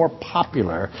powerful and more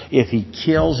popular if he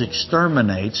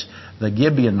exterminates the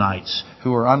Gibeonites,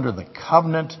 who are under the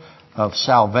covenant of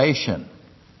salvation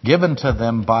given to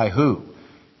them by who?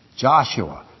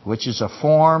 Joshua, which is a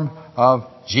form of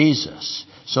Jesus.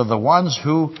 So the ones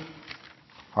who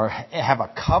have a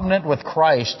covenant with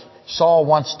Christ, Saul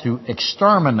wants to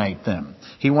exterminate them.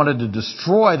 He wanted to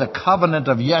destroy the covenant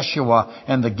of Yeshua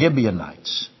and the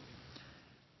Gibeonites.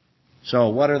 So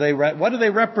what do they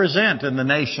represent in the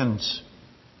nations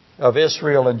of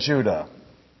Israel and Judah?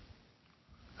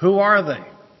 Who are they?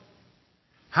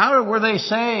 How were they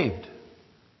saved?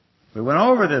 We went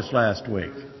over this last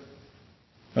week.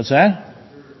 What's that?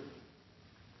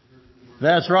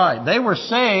 That's right. They were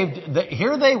saved.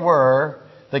 Here they were,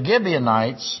 the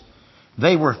Gibeonites.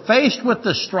 They were faced with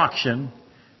destruction.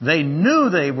 They knew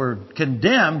they were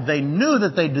condemned. They knew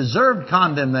that they deserved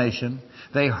condemnation.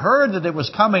 They heard that it was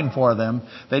coming for them.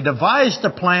 They devised a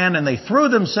plan, and they threw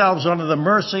themselves under the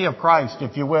mercy of Christ,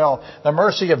 if you will, the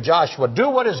mercy of Joshua. Do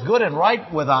what is good and right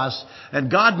with us,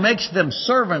 and God makes them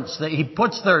servants. He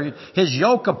puts His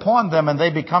yoke upon them, and they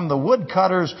become the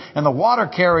woodcutters and the water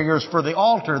carriers for the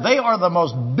altar. They are the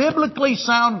most biblically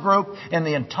sound group in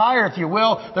the entire, if you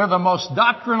will, they're the most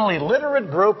doctrinally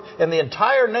literate group in the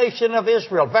entire nation of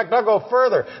Israel. In fact, I'll go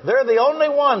further. They're the only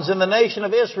ones in the nation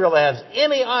of Israel that has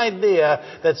any idea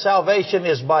that salvation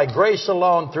is by grace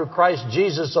alone, through Christ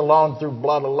Jesus alone, through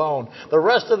blood alone. The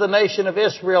rest of the nation of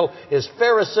Israel is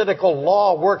pharisaical,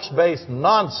 law, works-based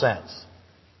nonsense.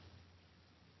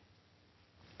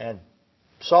 And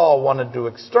Saul wanted to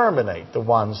exterminate the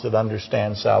ones that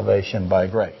understand salvation by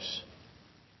grace.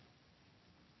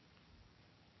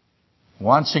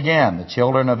 Once again, the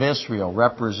children of Israel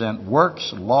represent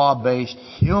works, law-based,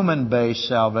 human-based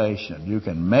salvation. You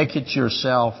can make it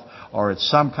yourself, or it's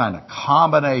some kind of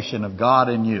combination of God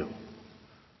and you.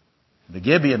 The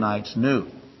Gibeonites knew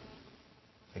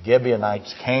The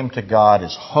Gibeonites came to God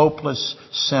as hopeless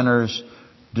sinners,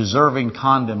 deserving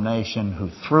condemnation, who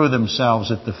threw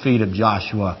themselves at the feet of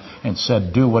Joshua and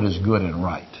said, "Do what is good and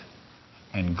right,"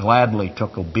 and gladly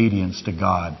took obedience to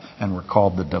God and were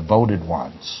called the devoted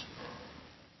ones.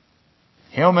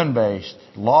 Human-based,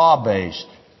 law-based,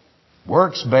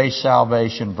 works-based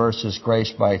salvation versus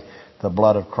grace by the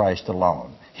blood of Christ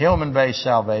alone. Human-based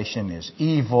salvation is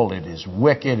evil, it is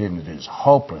wicked, and it is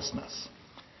hopelessness.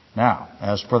 Now,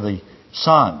 as for the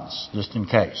sons, just in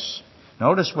case,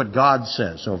 notice what God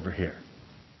says over here.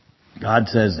 God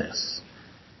says this.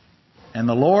 And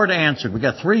the Lord answered. We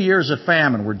got 3 years of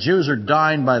famine where Jews are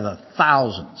dying by the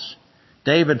thousands.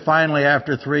 David finally,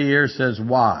 after 3 years, says,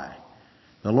 why?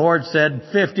 The Lord said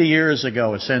 50 years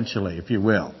ago, essentially, if you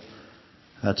will.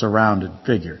 That's a rounded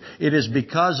figure. It is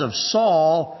because of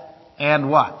Saul and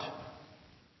what?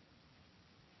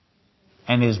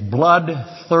 And his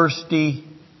bloodthirsty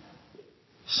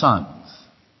sons.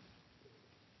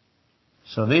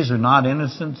 So these are not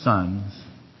innocent sons.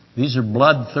 These are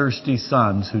bloodthirsty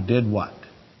sons who did what?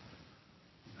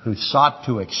 Who sought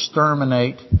to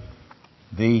exterminate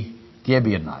the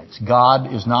Gibeonites.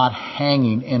 God is not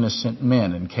hanging innocent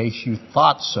men, in case you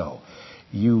thought so.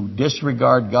 You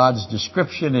disregard God's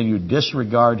description and you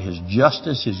disregard His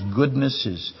justice, His goodness,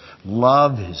 His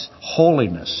love, His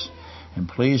holiness. And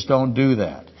please don't do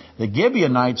that. The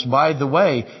Gibeonites, by the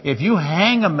way, if you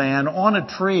hang a man on a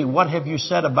tree, what have you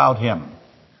said about him?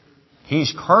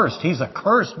 He's cursed. He's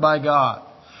accursed by God.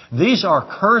 These are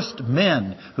cursed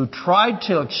men who tried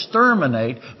to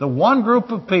exterminate the one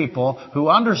group of people who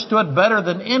understood better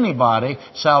than anybody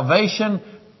salvation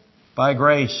by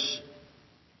grace.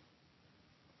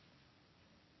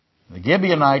 The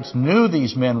Gibeonites knew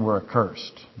these men were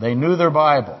accursed. They knew their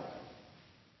Bible.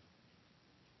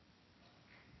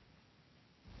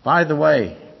 By the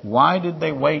way, why did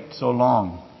they wait so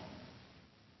long?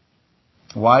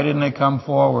 Why didn't they come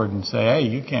forward and say, hey,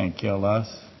 you can't kill us?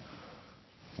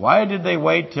 Why did they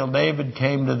wait till David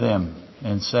came to them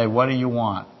and say, what do you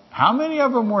want? How many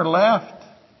of them were left?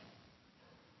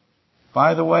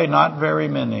 By the way, not very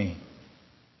many.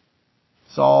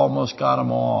 Saul almost got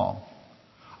them all.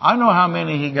 I know how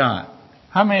many he got.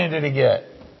 How many did he get?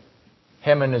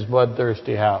 Him and his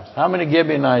bloodthirsty house. How many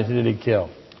Gibeonites did he kill?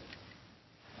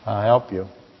 I'll help you.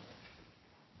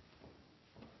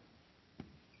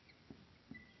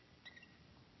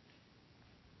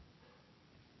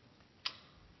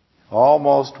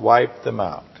 Almost wiped them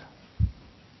out.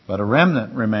 But a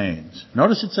remnant remains.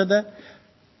 Notice it said that?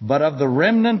 But of the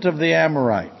remnant of the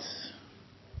Amorites.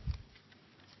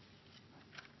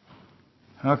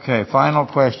 Okay, final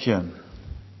question.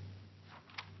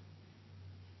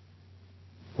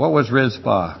 What was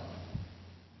Rizpah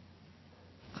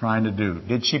trying to do?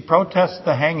 Did she protest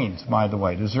the hangings, by the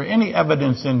way? Is there any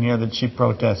evidence in here that she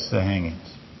protests the hangings?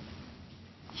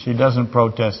 She doesn't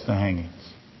protest the hangings.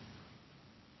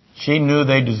 She knew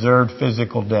they deserved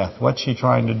physical death. What's she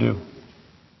trying to do?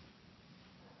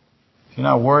 She's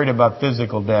not worried about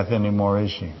physical death anymore,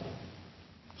 is she?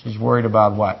 She's worried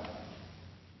about what?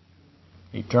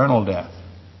 Eternal death.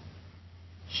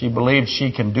 She believes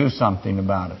she can do something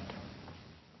about it.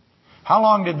 How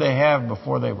long did they have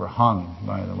before they were hung,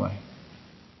 by the way?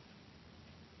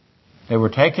 They were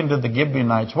taken to the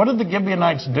Gibeonites. What did the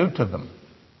Gibeonites do to them?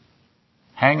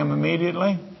 Hang them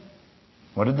immediately?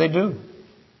 What did they do?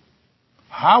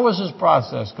 How was this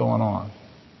process going on?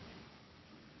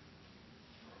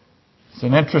 It's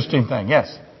an interesting thing.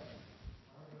 Yes?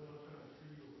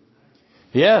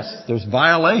 Yes, there's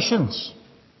violations.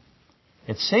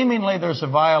 It's seemingly there's a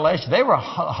violation. They were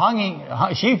hanging.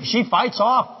 She fights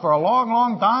off for a long,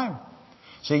 long time.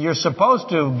 See, you're supposed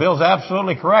to, Bill's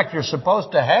absolutely correct, you're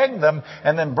supposed to hang them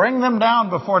and then bring them down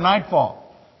before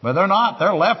nightfall. But they're not.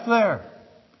 They're left there.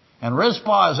 And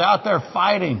Rizpah is out there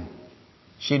fighting.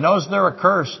 She knows they're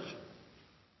accursed.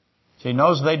 She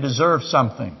knows they deserve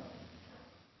something.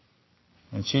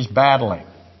 And she's battling.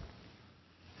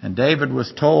 And David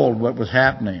was told what was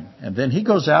happening. And then he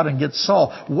goes out and gets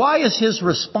Saul. Why is his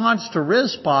response to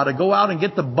Rizpah to go out and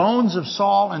get the bones of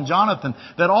Saul and Jonathan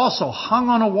that also hung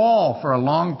on a wall for a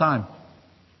long time?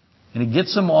 And he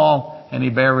gets them all and he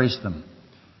buries them.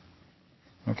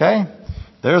 Okay?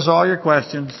 There's all your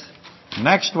questions.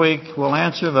 Next week we'll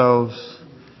answer those.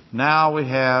 Now we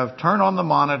have turn on the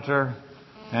monitor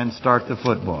and start the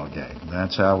football game.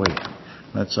 That's how we,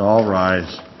 let's all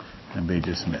rise and be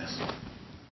dismissed.